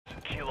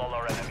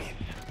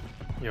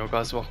Yo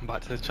guys, welcome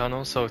back to the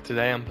channel. So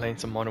today I'm playing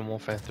some Modern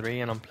Warfare 3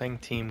 and I'm playing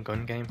Team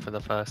Gun Game for the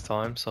first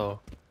time, so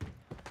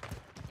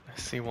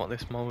let's see what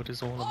this mode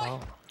is all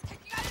about.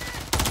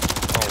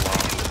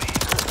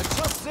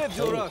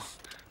 Oh wow.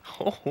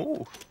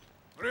 Oh.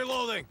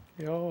 Reloading.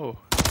 Yo.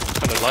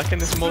 Kinda liking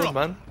this mode,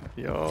 man.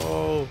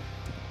 Yo.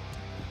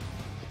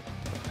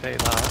 Take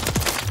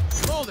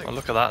that. Loading. Oh,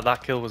 look at that.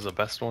 That kill was the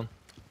best one.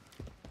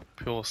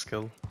 Pure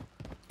skill.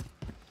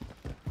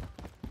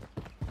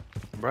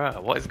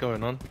 Bruh, what is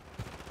going on?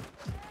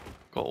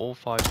 Got all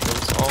 5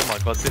 kills. Oh my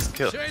god, this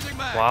kill.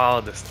 Wow,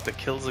 the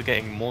kills are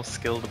getting more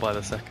skilled by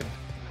the second.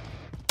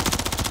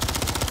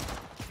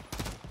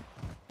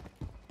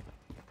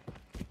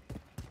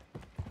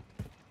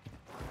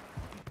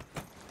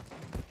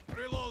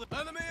 Reload.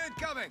 Enemy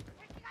incoming.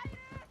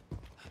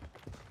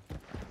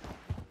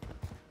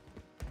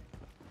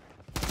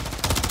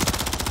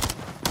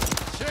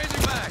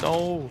 Changing back.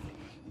 No.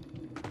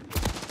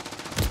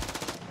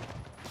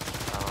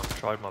 I've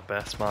tried my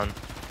best, man.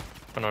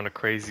 Went on a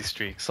crazy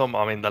streak.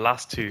 I mean, the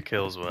last 2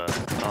 kills were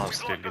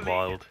absolutely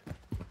wild.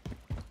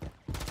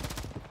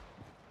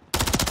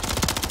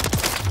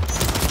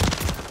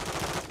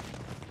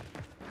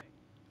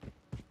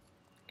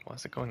 Why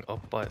is it going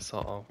up by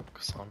itself? Oh,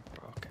 Cassandra,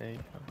 okay.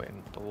 But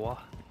in the what?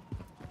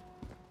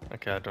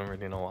 Okay, I don't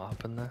really know what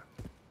happened there.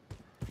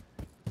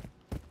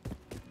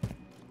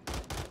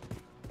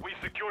 We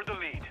secured the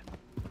lead.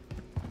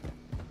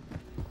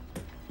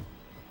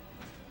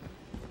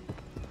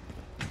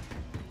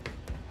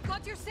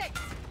 Got your 6.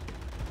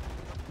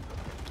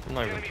 I've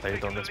not even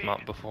played on this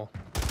map before.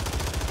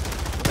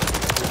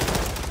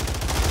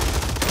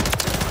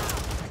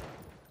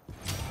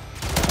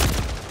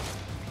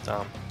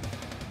 Damn.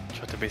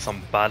 Try to be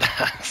some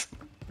badass.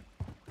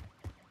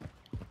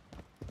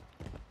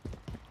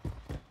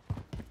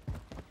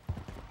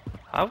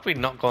 How have we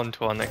not gone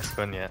to our next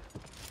gun yet?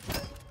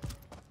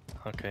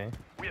 Okay.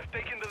 We have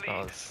taken the That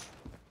lead. was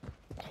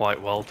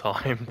quite well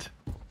timed.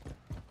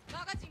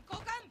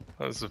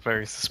 That was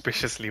very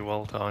suspiciously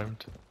well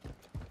timed.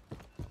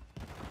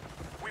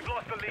 We've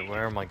lost the Okay, lead.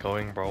 where am I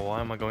going, bro? Why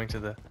am I going to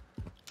the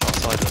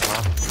outside of the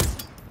map?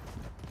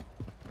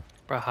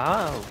 Bro,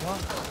 how?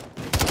 What?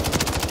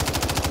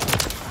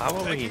 How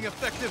are we Taking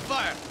effective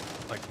fire.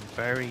 like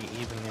very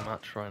evenly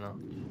matched right now?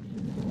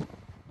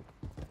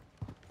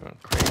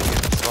 Went crazy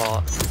at the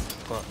start,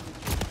 but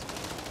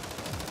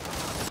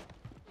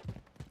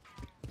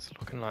it's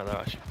looking like they're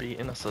actually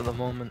beating us at the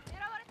moment.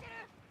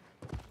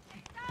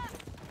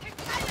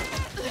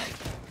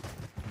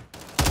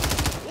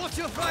 Watch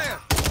your fire.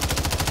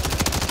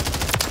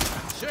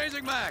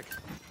 Changing mag.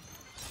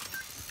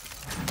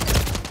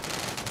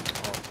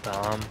 Oh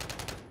damn.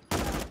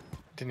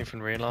 Didn't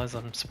even realize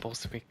I'm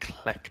supposed to be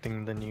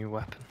collecting the new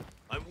weapon.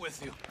 I'm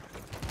with you.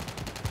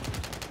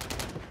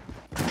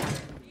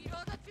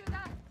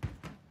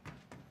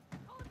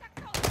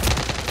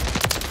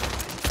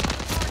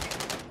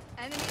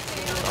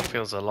 That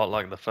feels a lot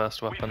like the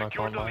first We weapon, I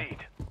secured can't the lie.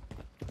 lead.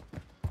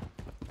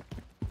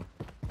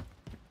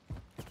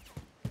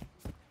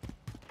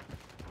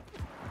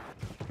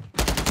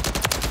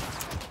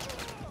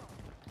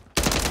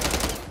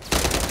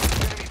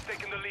 Enemy's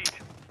taken the lead.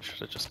 Should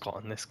have just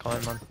gotten this guy,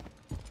 man.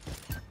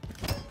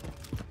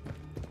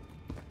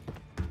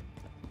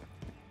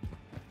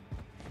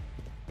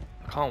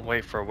 I can't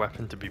wait for a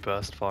weapon to be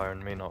burst fire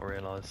and me not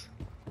realize.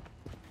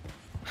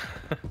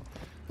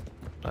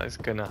 That is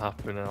gonna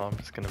happen and I'm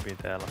just gonna be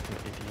there like an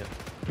idiot.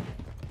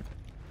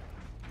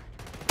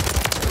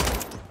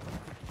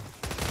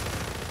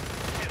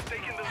 We have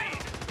taken the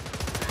lead.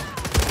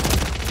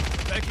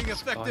 Taking Guy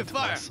effective to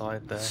my fire.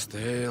 side there.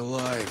 Stay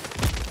alive.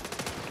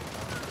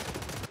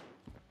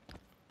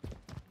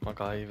 My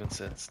guy even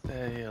said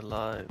stay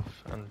alive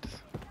and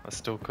I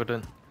still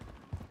couldn't.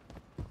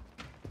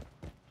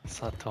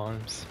 Sad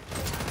times.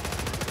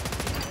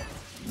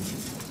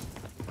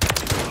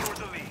 Secured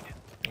the lead.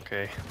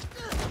 Okay.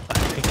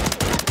 I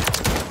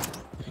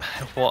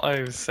think what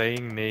I was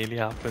saying nearly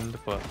happened,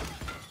 but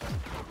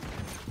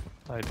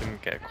I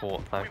didn't get caught,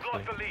 We've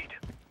thankfully. lost the lead.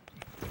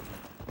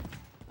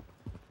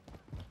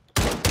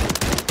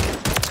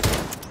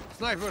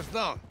 Snipers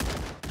down.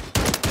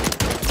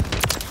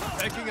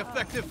 Taking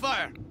effective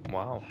fire.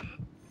 Wow.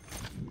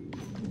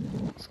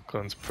 This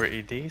gun's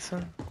pretty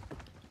decent.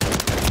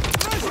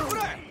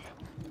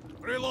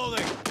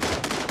 Reloading.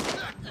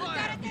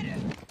 Fire.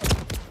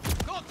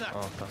 Contact.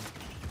 Oh, damn.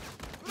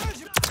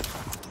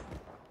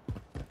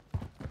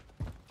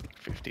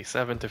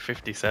 57 to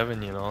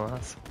 57, you know,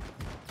 that's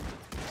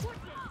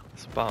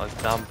about as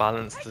damn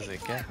balanced as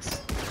it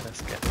gets.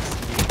 Let's get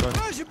this new gun.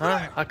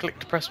 Huh? I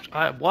clicked press.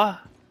 What?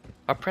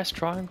 I pressed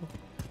triangle.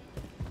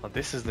 Oh,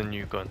 this is the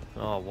new gun.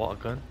 Oh, what a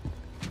gun.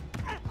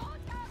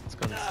 This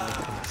gun's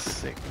looking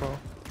sick, bro.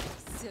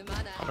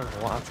 I don't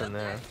know what happened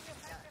there.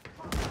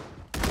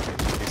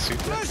 He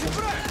suplexed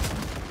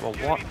him. Well,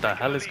 what the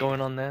hell is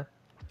going on there?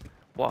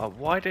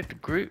 Why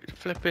did Groot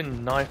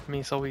flipping knife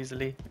me so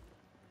easily?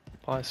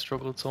 Why I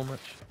struggled so much?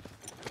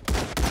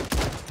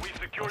 We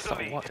secured What's the that?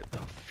 lead. What the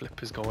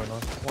flip is going on?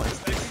 What is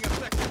this? Taking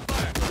effective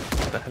fire.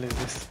 What the hell is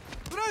this?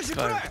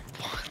 Guys,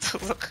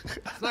 what?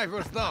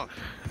 Sniper's down.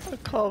 I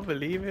can't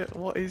believe it.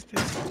 What is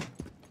this?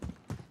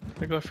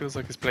 The guy feels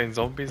like he's playing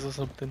zombies or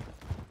something.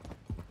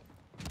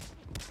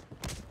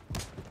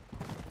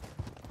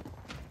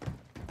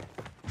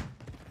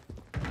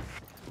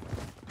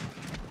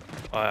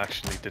 I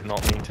actually did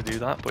not mean to do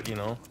that, but you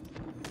know.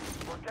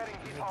 We're getting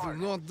hit Do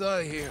hard. not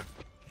die here.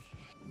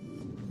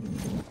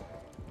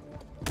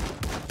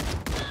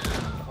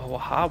 Oh,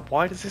 how?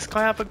 Why does this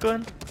guy have a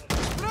gun?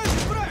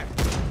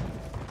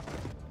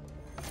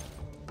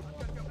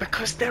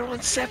 Because they're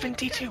on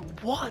 72.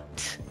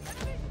 What?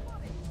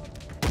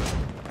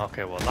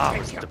 Okay, well that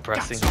was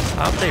depressing.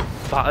 How have they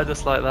battered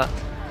us like that?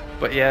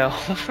 But yeah,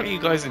 hopefully you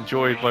guys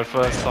enjoyed my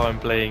first time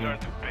playing Return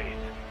to base.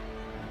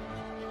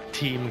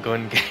 team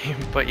gun game.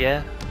 But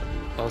yeah,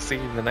 I'll see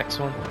you in the next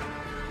one.